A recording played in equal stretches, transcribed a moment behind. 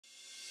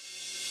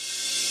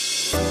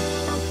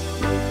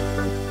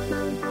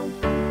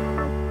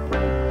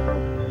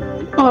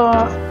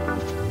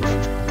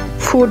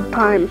Food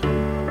time.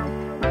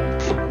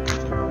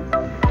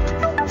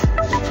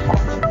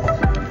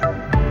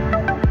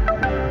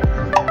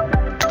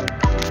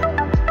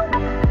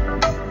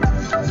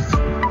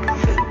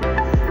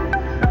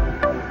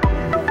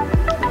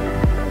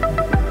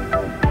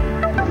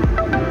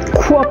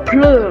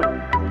 Quapler.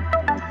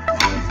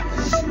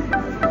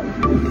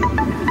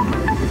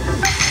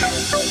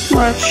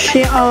 Let's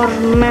see our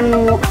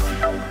menu.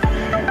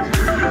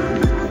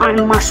 I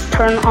must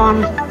turn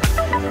on.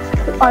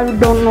 I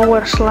don't know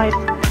where slide.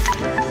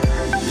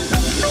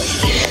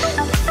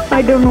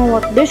 I don't know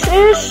what this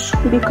is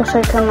because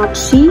I cannot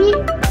see.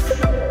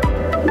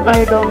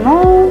 I don't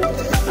know.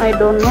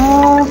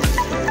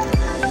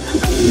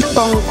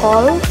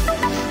 Tongkol.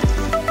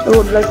 I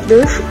would like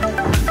this.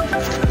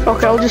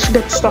 Okay, I'll just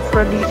get stuff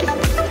ready.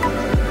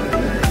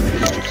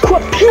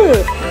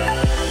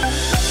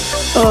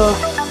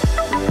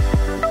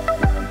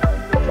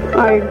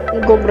 I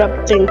go grab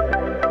thing.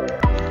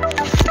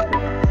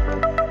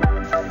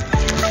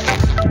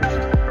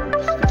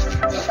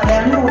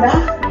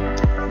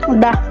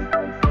 Udah.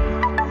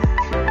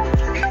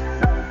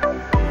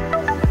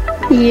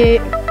 Iya.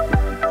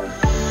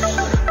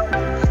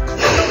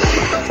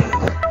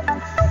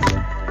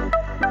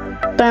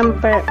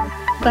 Tempe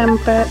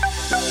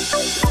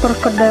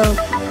perkedel.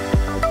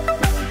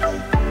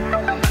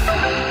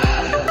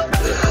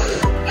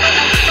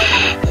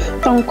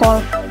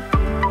 Tongkol.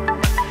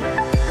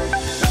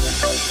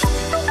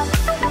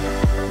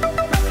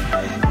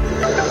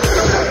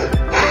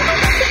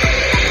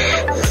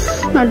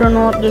 I don't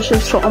know what this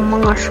is, so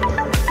Among Us.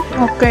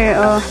 Okay,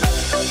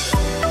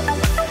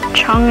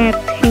 Change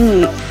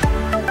thingy.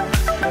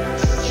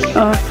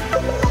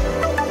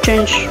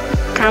 Change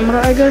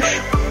camera, I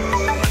guess.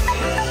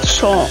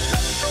 So,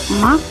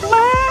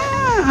 magma?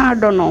 I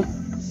don't know.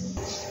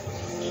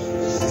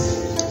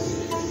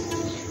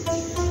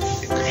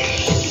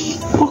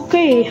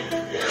 Okay,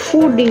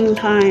 fooding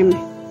time.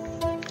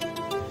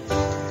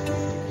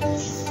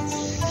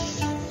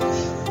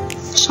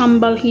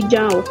 Sambal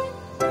hijau.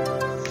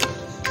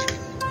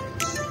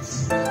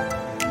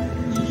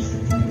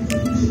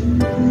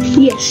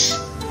 Yes.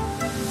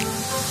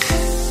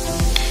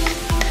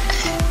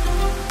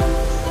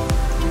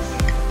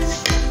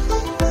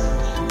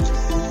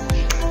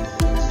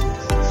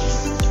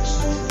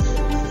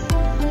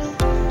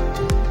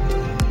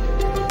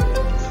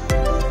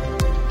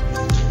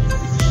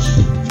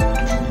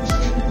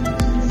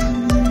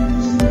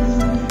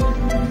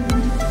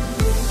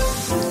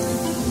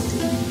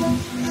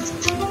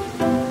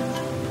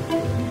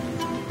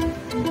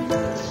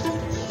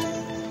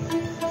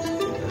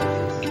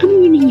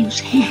 I'm gonna use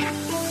hand.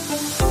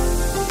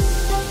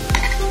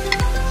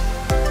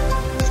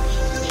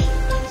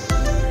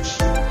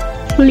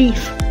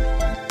 Leaf.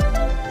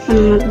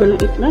 I'm not gonna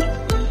eat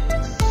that.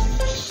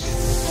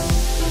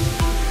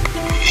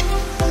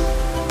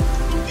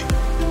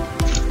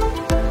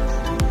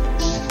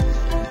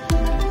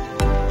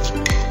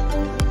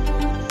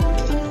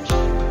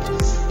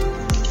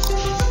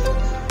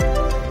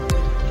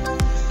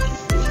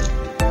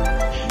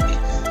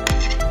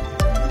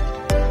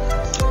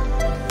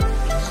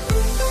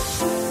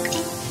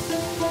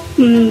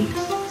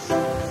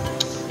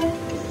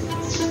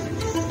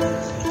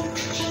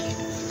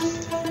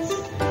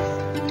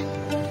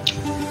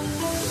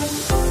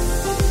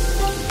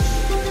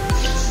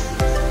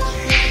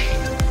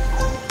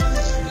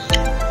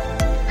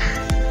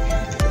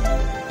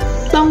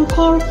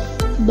 Tongkol,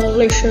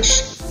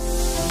 delicious.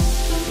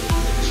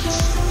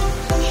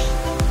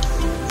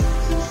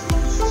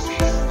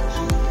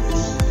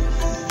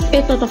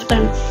 Eight out of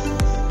 10.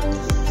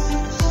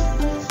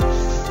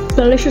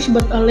 Delicious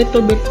but a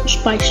little bit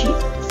spicy.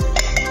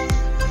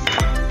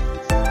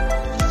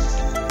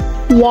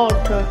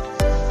 Water.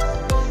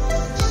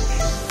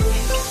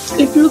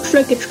 It looks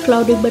like it's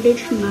cloudy, but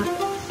it's not.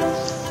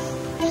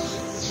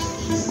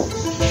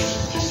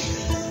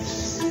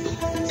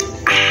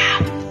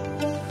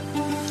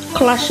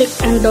 Classic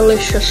and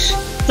delicious.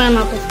 10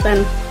 out of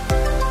 10.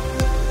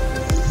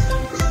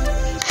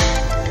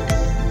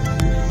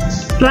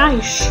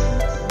 Rice.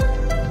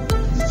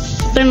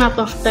 10 out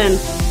of 10.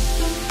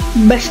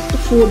 Best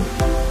food.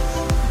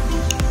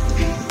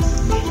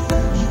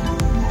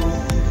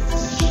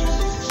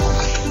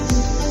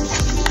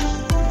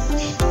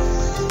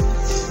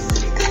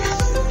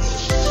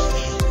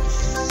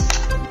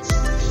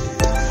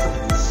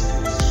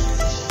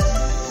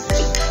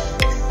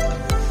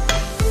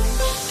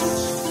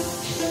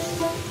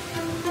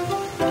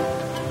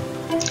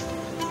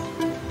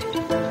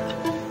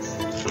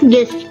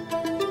 This.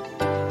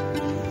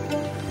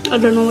 I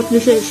don't know what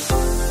this is.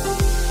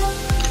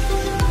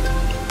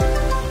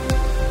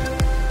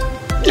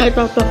 8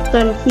 out of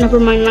 10. Never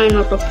mind, 9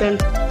 out of 10.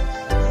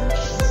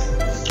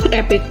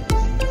 Epic.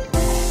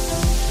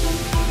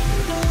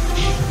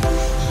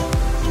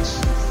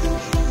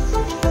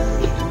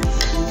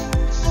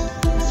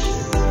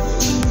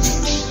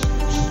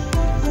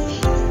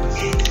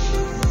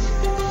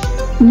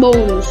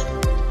 Bones.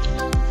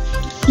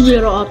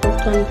 0 out of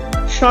 10.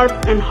 Sharp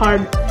and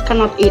hard.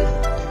 Cannot eat.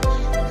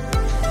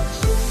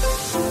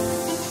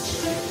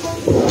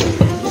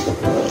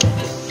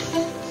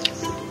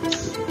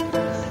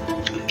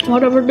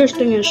 whatever this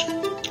thing is.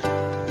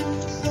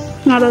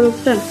 Not out of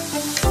 10.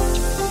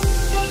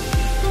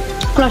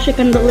 Classic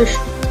and delish.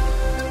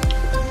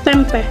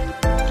 Tempe.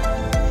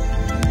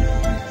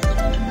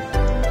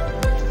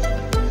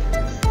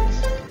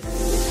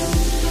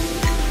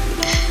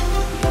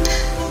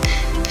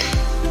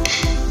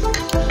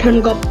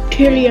 Ten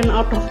goptillion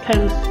out of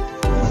 10.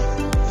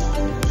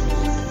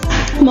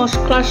 Most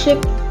classic,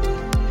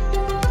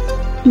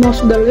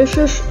 most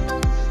delicious,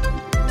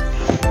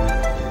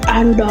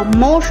 and the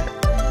most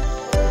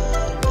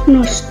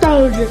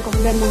nostalgic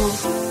of them all.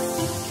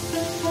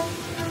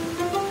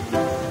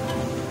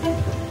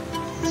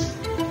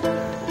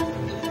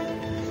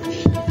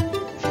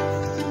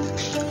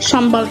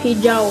 Sambal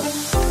hijau.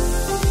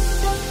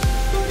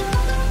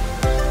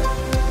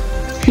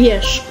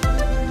 Yes.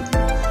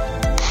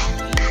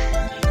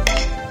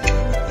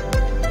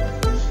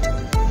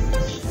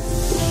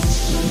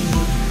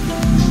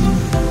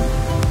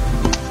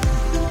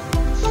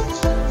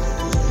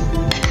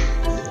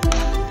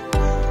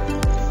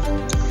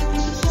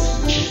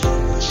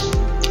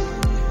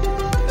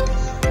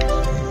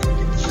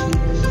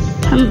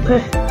 Tempe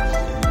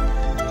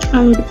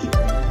and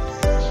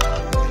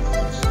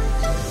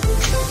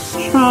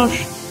sauce.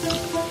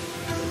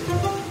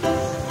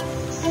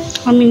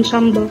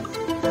 Sambal.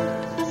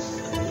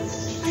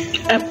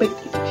 Epic.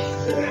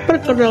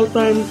 Perkedel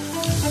time.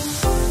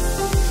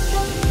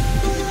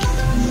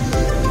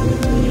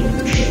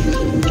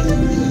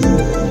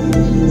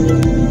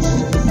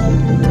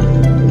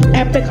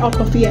 Epic out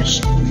of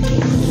yes.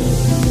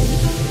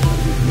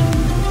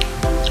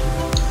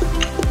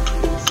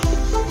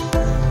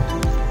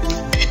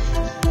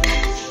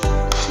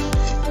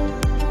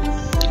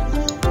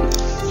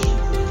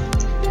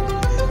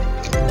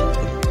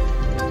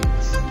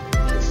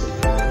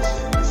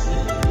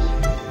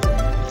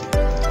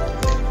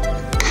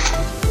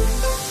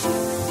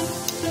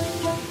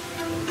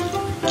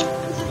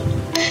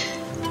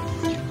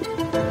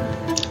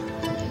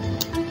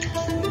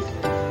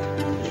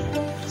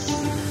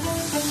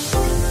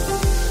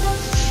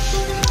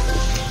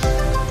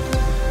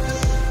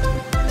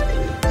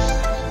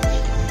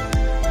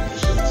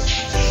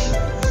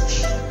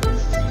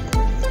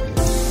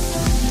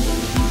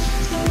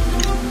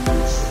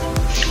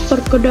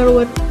 Perkedel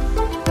with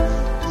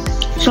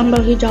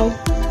sambal hijau.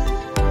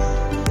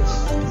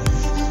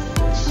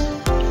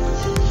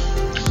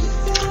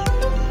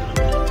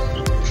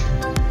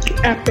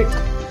 Epic.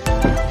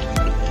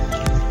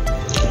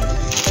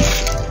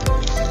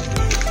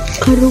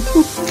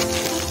 Kerupuk.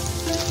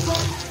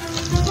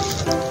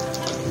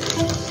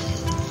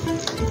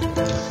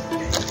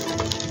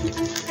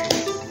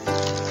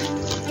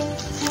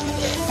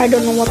 I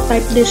don't know what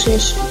type this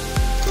is.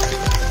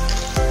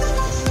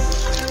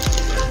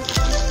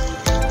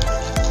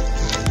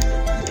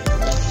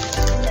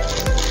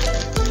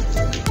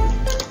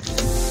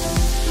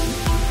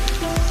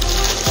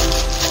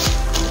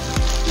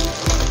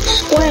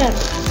 Square.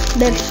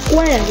 That's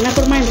square.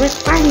 Never mind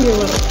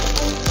rectangular.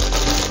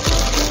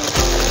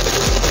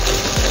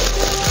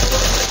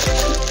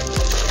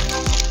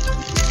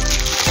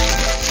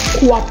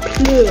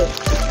 Quadruple.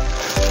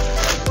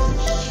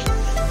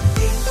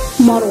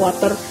 More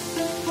water.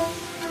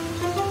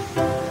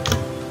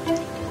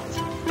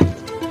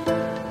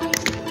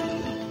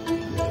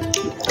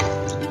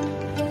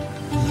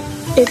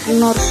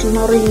 Ignore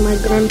snoring, my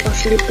grandpa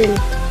sleeping.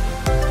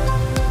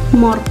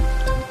 More.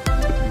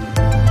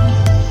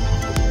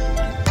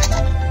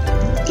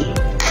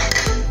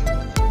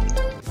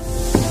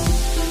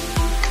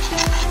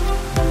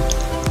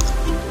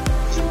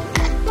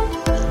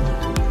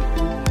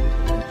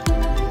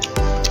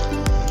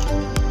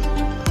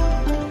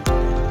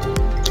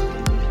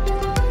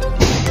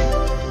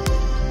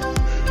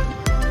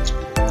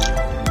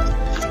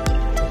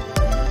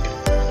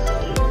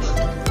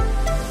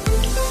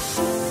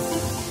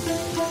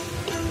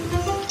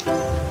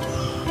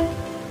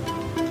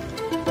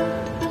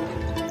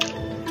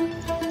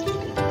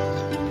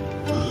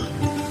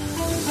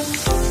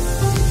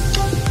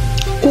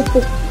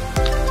 Pupuk.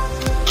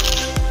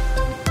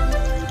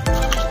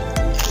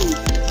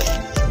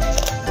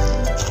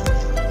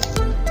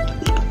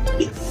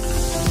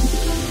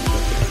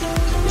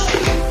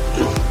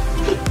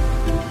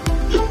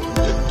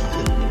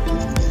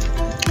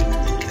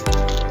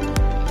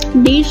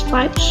 These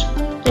types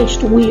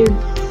taste weird.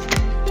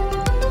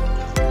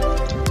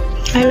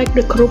 I like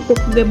the kerupuk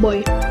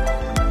geboy,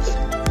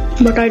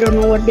 but I don't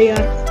know what they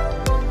are.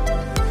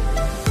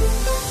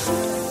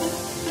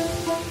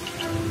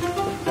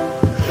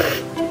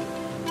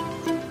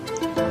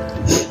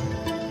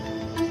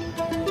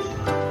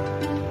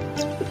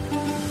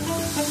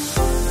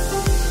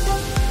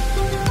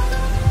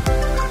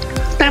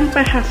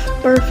 Tempe have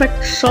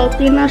perfect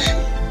saltiness,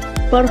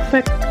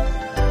 perfect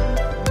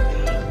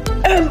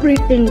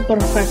everything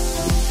perfect.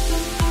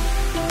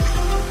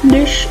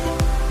 This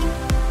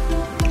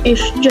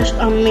is just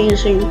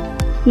amazing,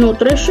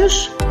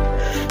 nutritious,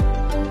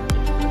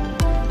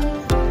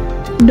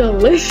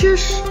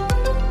 delicious,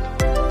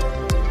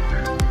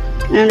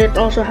 and it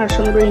also has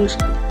some greens.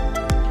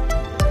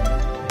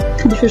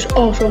 This is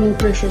also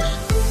nutritious.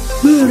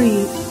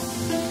 Very.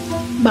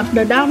 But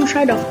the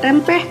downside of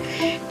tempe,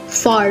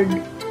 fard.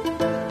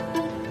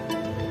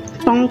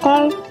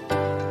 Tongkol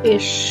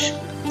is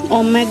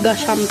omega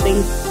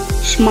something.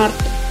 Smart.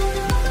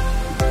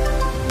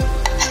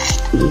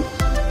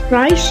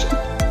 Rice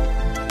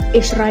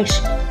is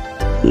rice.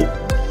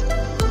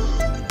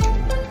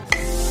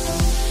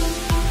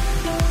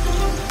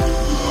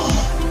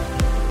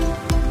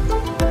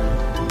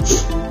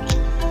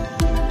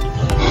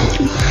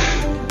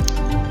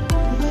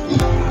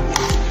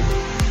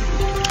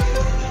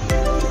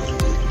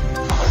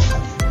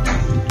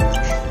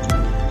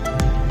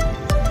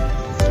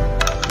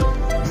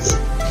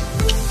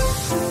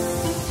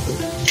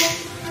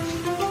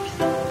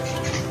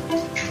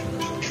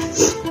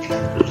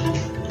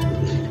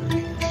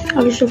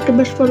 I will save the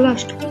best for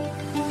last.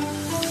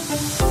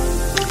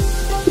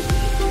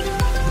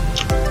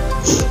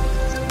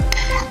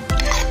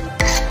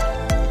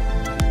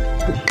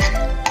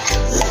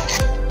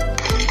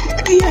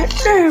 Yeah,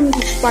 damn,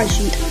 this is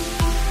spicy.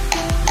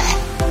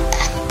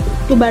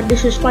 Too bad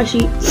this is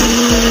spicy.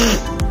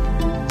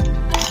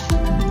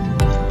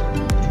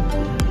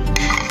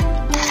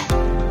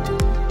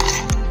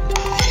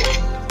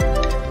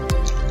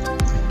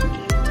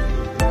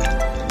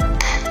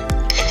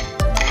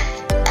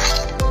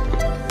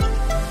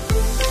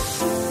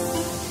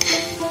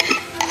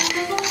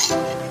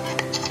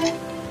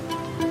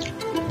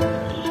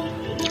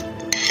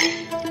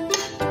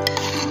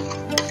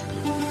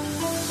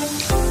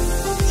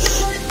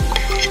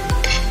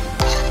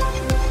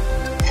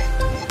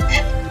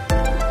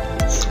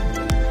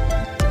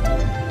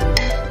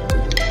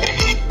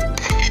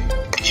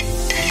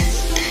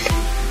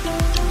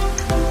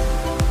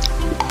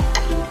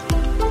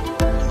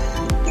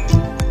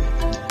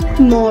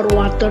 More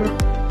water.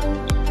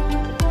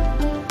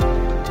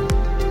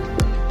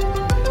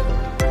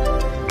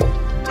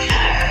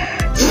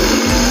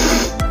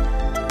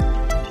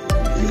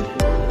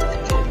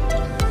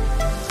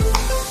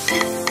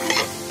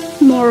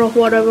 More of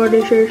whatever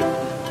this is.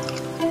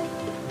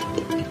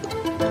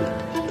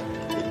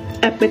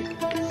 Epic.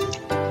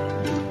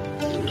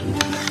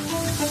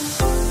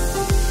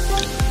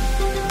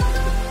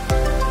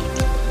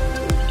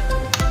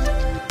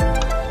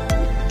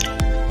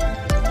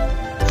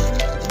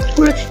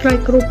 Let's try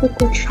kerupuk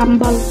with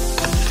sambal.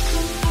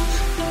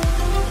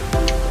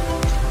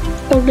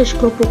 Or this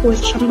kerupuk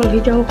with sambal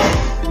hijau.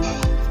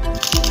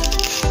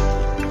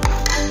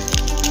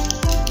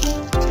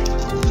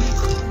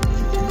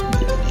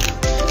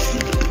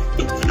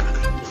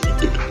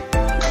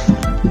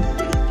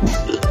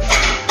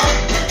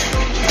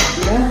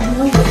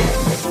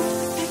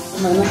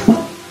 Mana?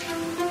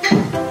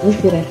 Ini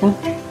direkam?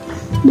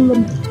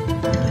 Belum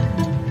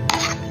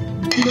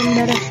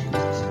beres.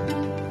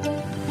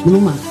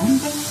 Belum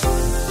makan?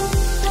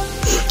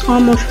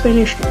 Almost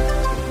finished.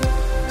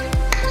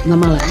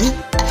 Lama lagi?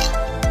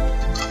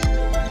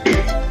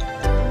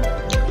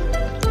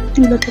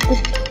 Udah cukup.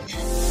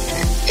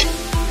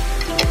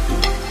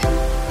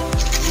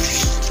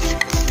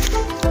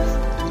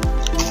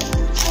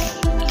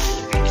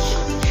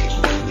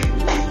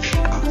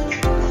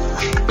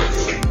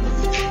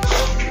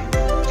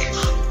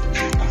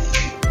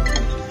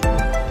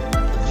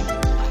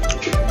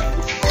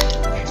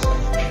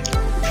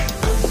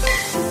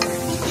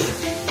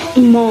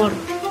 More.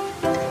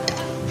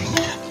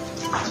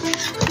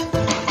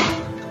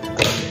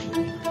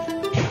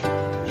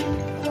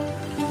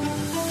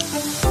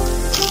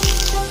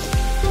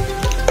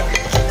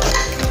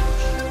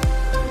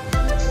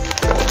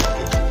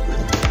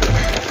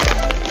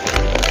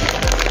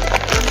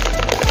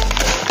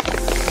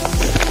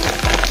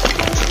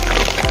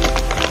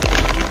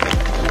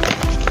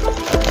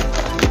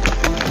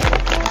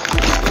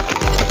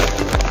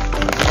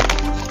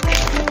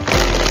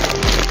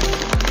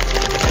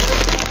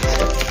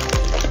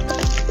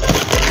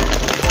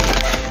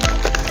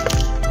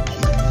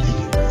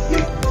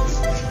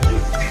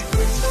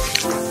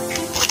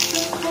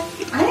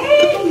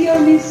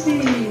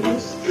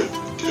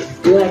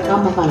 Gue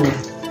rekam makan ya.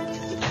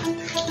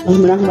 Mau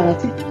menang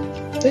banget sih.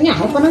 Itu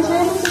nyaho panas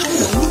saya.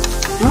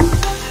 Hah?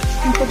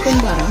 Untuk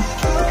barang.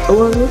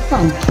 Oh,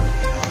 lupa.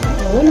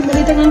 Oh,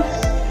 beli dengan.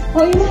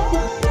 Oh ini.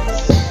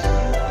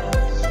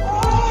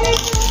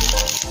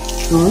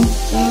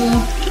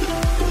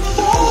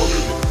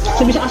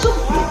 Saya bisa asup.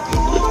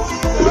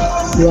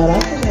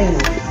 200 ya.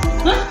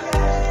 Hah?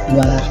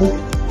 200.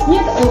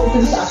 Iya, itu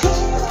bisa asup.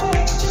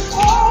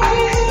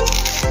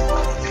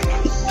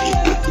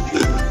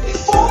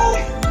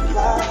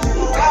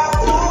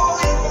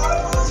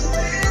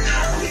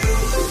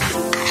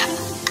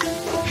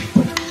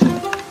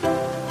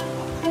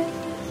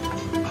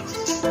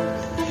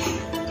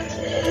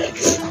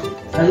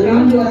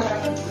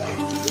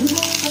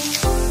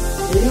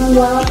 Ini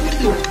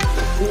 200 mah.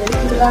 Jadi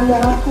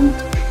 900.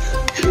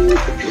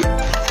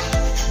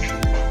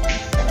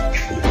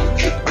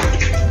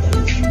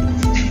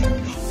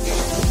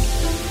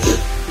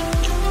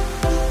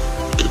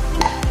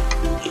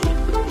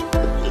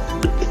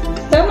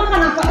 Saya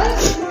makan apa?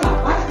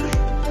 Lapar.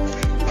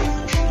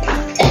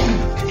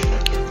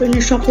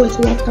 finish up with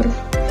water.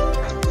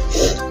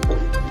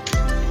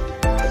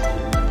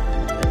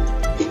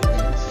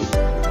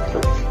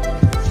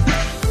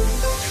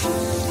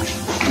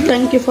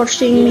 Thank you for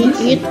seeing me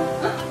eat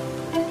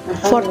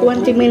for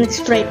 20 minutes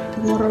straight,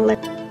 more or less.